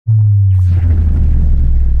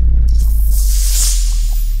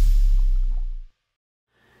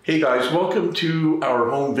Hey guys, welcome to our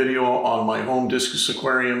home video on my home discus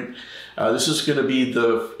aquarium. This is going to be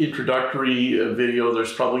the introductory video.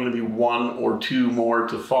 There's probably going to be one or two more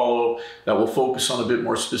to follow that will focus on a bit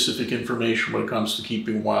more specific information when it comes to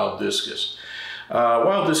keeping wild discus.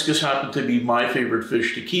 Wild discus happen to be my favorite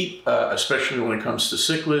fish to keep, especially when it comes to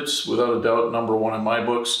cichlids, without a doubt number one in my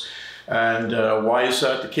books. And why is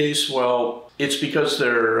that the case? Well, it's because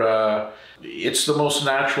it's the most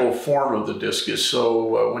natural form of the discus.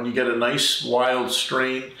 So when you get a nice wild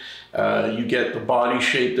strain, you get the body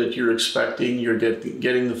shape that you're expecting, you're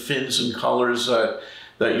getting the fins and colors that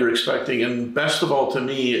you're expecting, and best of all to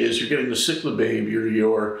me is you're getting the cichlid behavior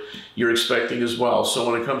you're expecting as well.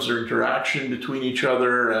 So when it comes to interaction between each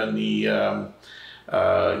other and the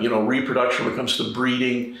reproduction, when it comes to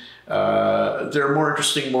breeding, they're more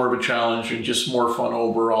interesting, more of a challenge, and just more fun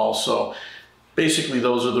overall. So basically,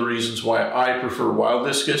 those are the reasons why I prefer wild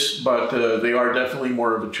discus, but they are definitely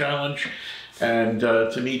more of a challenge. And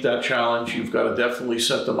to meet that challenge, you've got to definitely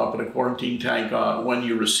set them up in a quarantine tank when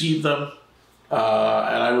you receive them.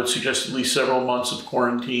 And I would suggest at least several months of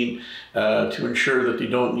quarantine to ensure that they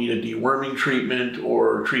don't need a deworming treatment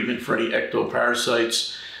or treatment for any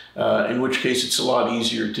ectoparasites. In which case it's a lot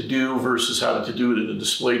easier to do versus having to do it in a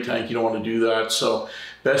display tank. You don't want to do that. So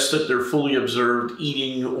best that they're fully observed,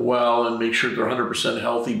 eating well, and make sure they're 100%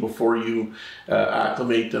 healthy before you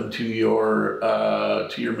acclimate them to your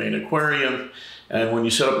main aquarium. And when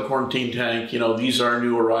you set up a quarantine tank, these are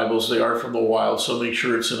new arrivals. They are from the wild, so make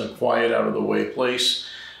sure it's in a quiet, out-of-the-way place.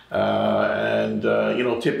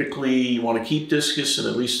 Typically you want to keep discus in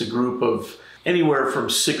at least a group of anywhere from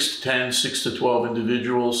 6 to 10, 6 to 12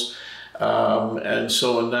 individuals. And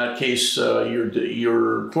so in that case,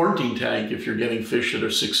 your quarantine tank, if you're getting fish that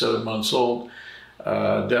are 6, 7 months old,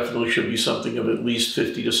 definitely should be something of at least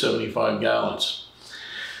 50 to 75 gallons.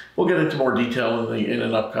 We'll get into more detail in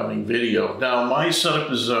an upcoming video. Now, my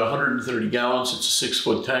setup is 130 gallons. It's a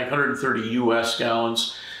 6-foot tank, 130 US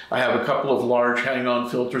gallons. I have a couple of large hang-on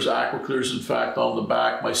filters, aquaclears, in fact, on the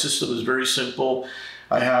back. My system is very simple.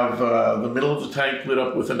 I have the middle of the tank lit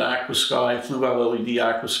up with an Aquasky, Fluval LED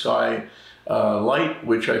Aquasky light,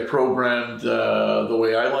 which I programmed the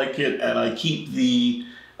way I like it, and I keep the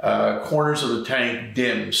corners of the tank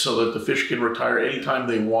dim so that the fish can retire anytime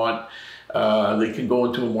they want. They can go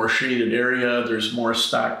into a more shaded area. There's more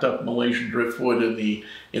stacked up Malaysian driftwood in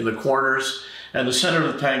the corners. And the center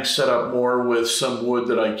of the tank set up more with some wood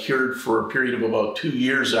that I cured for a period of about 2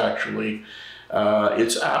 years, actually.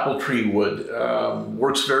 It's apple tree wood.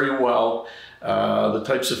 Works very well. The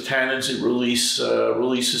types of tannins it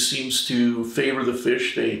releases seems to favor the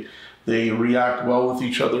fish. They react well with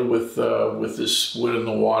each other with this wood in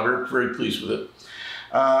the water. Very pleased with it.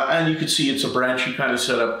 And you can see it's a branchy kind of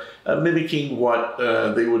setup, mimicking what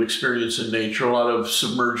they would experience in nature. A lot of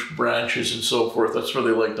submerged branches and so forth. That's where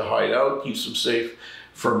they like to hide out, keeps them safe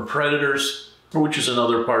from predators, which is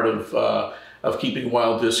another part of keeping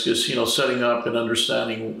wild discus. Setting up and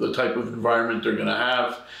understanding the type of environment they're going to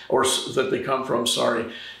have, or that they come from,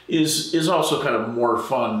 sorry, is also kind of more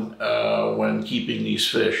fun when keeping these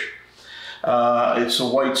fish. It's a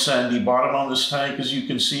white sandy bottom on this tank. As you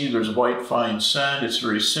can see, there's white fine sand. It's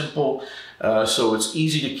very simple, so it's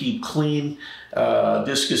easy to keep clean.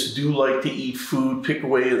 Discus do like to eat food, pick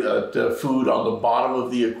away at food on the bottom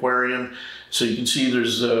of the aquarium. So you can see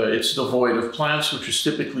it's devoid of plants, which is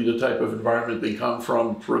typically the type of environment they come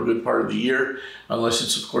from for a good part of the year. Unless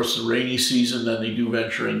it's, of course, the rainy season, then they do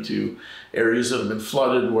venture into areas that have been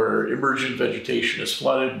flooded where emergent vegetation is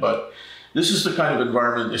flooded. But this is the kind of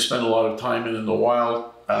environment they spend a lot of time in the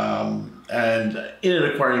wild. And in an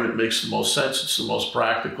aquarium, it makes the most sense. It's the most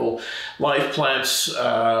practical. Live plants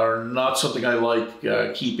are not something I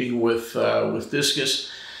like keeping with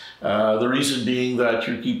discus. The reason being that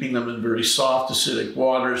you're keeping them in very soft, acidic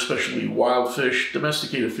water, especially wild fish.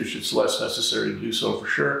 Domesticated fish, it's less necessary to do so for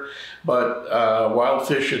sure. But wild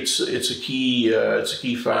fish, it's a key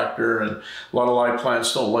factor, and a lot of live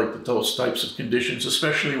plants don't like those types of conditions,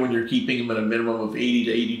 especially when you're keeping them at a minimum of 80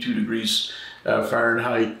 to 82 degrees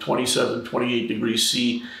Fahrenheit, 27, 28 degrees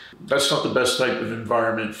C. That's not the best type of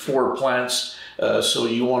environment for plants, so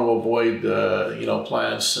you want to avoid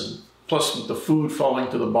plants, and plus with the food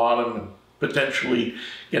falling to the bottom and potentially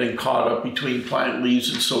getting caught up between plant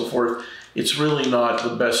leaves and so forth, it's really not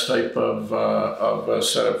the best type of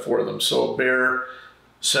setup for them. So a bare,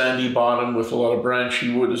 sandy bottom with a lot of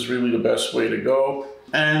branchy wood is really the best way to go.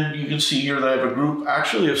 And you can see here that I have a group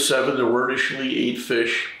actually of 7. There were initially 8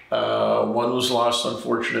 fish. One was lost,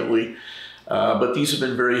 unfortunately. But these have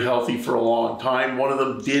been very healthy for a long time. One of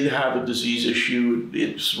them did have a disease issue.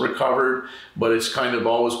 It's recovered, but it's kind of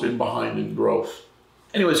always been behind in growth.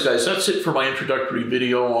 Anyways, guys, that's it for my introductory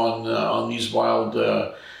video on these wild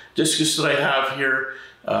discus that I have here.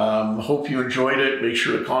 Hope you enjoyed it. Make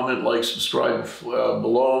sure to comment, like, subscribe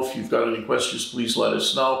below. If you've got any questions, please let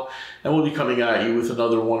us know. And we'll be coming at you with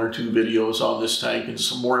another 1 or 2 videos on this tank and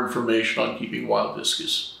some more information on keeping wild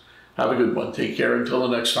discus. Have a good one. Take care until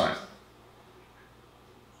the next time.